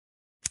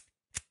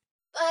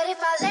But if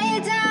I lay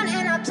down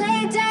and I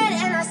play dead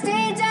and I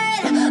stay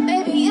dead,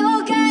 maybe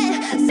you'll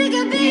get sick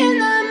of being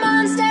the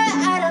monster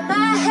out of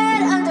my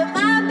head, under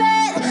my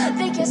bed.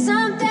 Think you're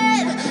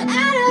something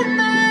out of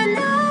my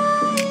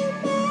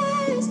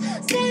nightmares,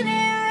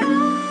 standing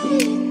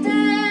right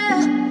there.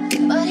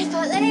 But if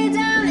I lay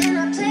down and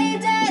I play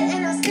dead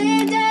and I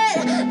stay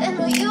dead, then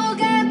will you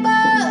get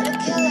bored of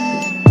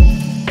killing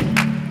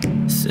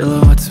me?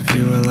 Silhouettes of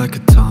you are like a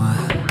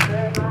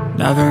taunt.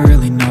 Never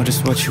really know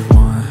just what you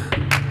want.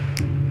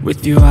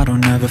 With you I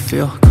don't ever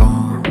feel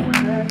calm.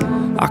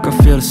 I can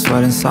feel the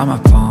sweat inside my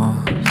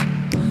palms.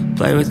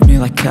 Play with me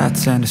like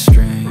cats and a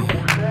string.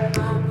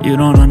 You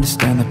don't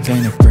understand the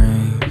pain it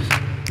brings.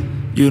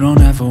 You don't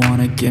ever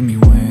wanna give me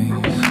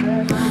wings.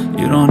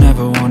 You don't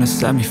ever wanna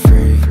set me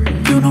free.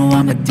 You know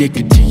I'm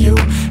addicted to you,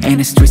 and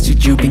it's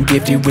twisted, you've been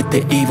gifted with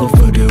the evil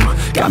voodoo.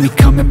 Got me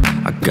coming,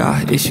 I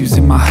got issues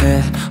in my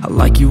head. I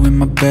like you in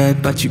my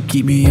bed, but you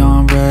keep me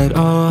on red.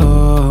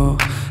 Oh,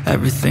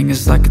 everything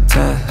is like a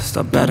test.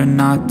 I better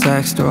not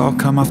text or I'll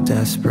come off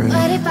desperate.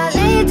 But if I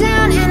lay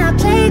down and I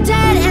play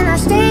dead and I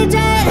stay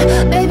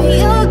dead, maybe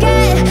you'll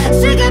get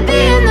sick of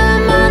being the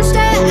monster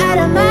out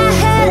of my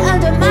head,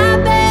 under my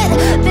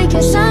bed. Think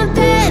you're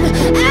something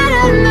out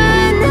of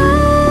my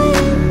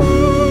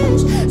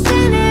nightmares,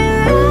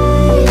 standing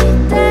right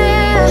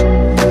there.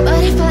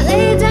 But if I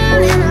lay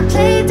down and I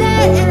play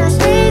dead and I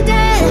stay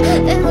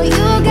dead, then will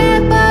you get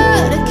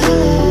bored of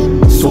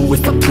killing me? So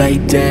if I play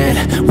dead,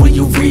 will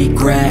you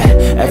regret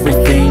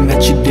everything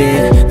that you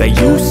did, that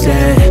you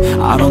said?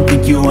 I don't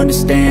think you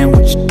understand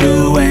what you're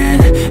doing,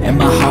 and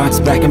my heart's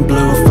black and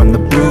blue from the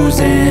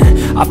bruising.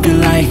 I feel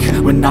like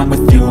when I'm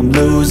with you I'm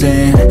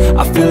losing.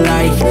 I feel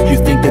like you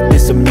think that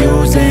this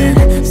amusing,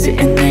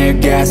 sitting there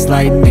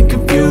gaslighting and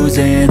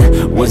confusing.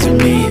 Was it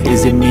me?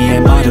 Is it me?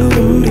 Am I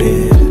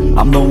deluded?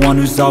 I'm the one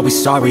who's always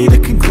sorry, the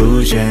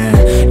conclusion,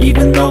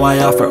 even though I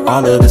offer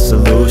all of the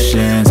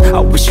solutions. I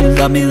wish you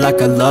loved me like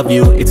I love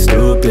you, it's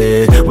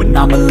stupid. When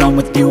I'm alone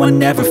with you I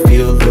never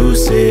feel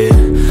lucid.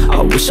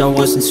 I wish I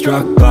wasn't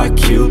struck by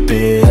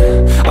Cupid.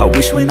 I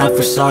wish when I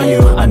first saw you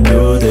I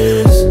knew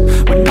this.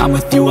 When I'm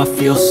with you I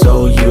feel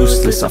so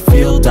useless, I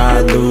feel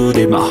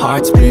diluted, my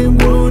heart's been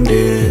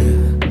wounded.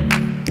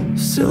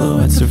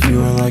 Silhouettes of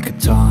you are like a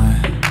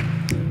taunt.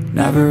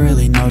 Never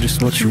really know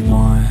just what you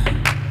want.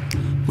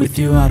 With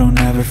you I don't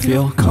ever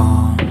feel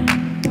calm.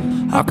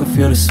 I can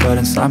feel the sweat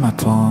inside my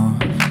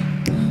palms.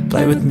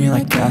 Play with me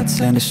like cats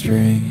and a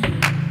string.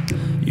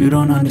 You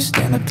don't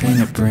understand the pain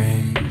it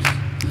brings.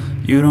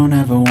 You don't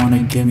ever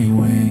wanna give me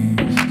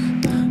wings.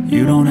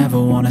 You don't ever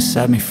wanna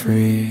set me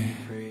free.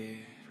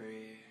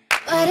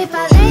 But if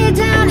I lay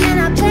down and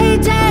I play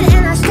dead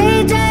and I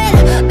stay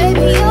dead, maybe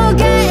you'll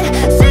get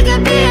sick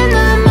of being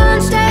the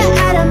monster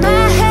out of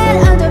my head,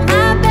 under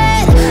my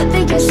bed.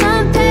 Think you're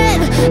something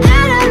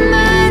out of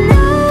my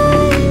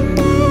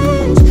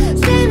nightmares,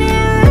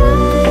 standing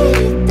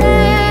right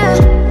there.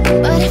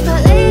 But if I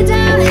lay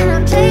down and I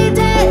play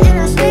dead and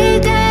I stay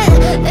dead,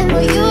 then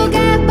will you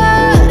get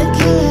bored of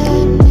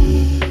killing me?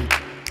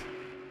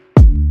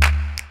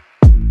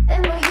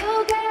 Then will you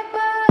get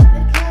bored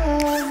of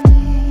killing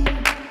me?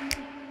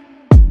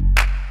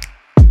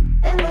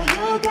 And will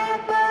you get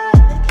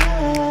bored of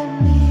killing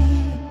me?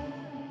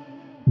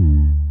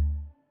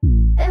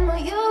 And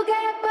will you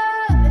get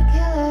bored of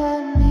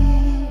killing me?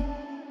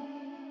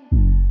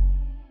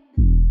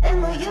 And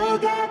will you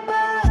get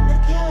bored of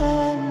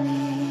killing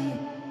me?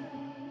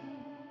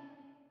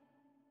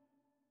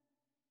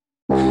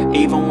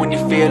 Even when you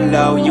feel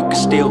low, you can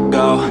still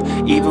go.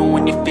 Even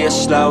when you feel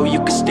slow, you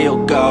can still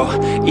go.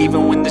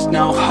 Even when there's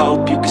no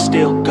hope, you can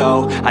still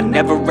go. I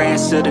never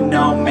answer to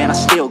no, man, I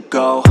still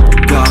go.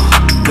 Go,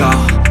 go,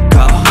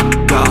 go,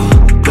 go,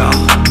 go,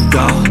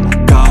 go,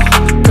 go,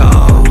 go,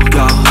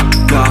 go,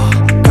 go,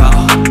 go,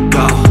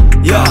 go,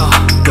 yo,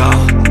 go,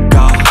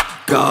 go,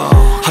 go.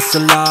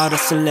 Hustle hard,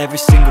 hustle every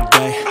single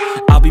day.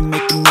 I'll be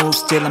making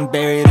moves till I'm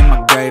buried in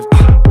my grave.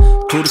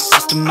 To the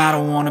system, I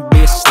don't wanna be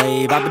a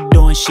slave. I've been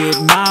doing shit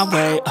my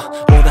way,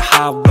 or the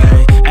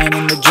highway. And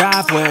in the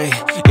driveway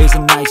is a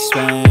nice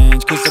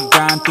range, cause I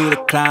grind through the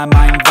climb,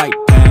 I invite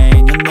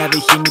pain. You'll never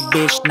hear me,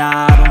 bitch,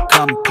 nah, I don't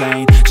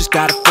complain. Just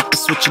gotta flip the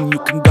switch and you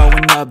can go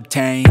and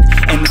obtain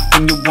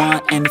anything you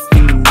want,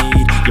 anything you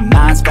need. Your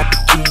mind's got the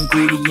key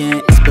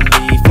ingredient, it's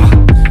belief.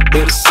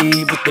 They're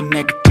deceived with the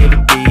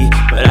negativity,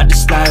 but I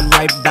just slide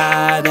right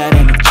by that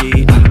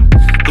energy.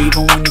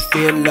 Even when you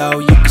feel low,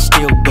 you can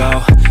still go.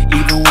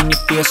 Even when you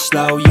feel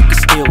slow, you can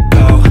still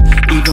go. Even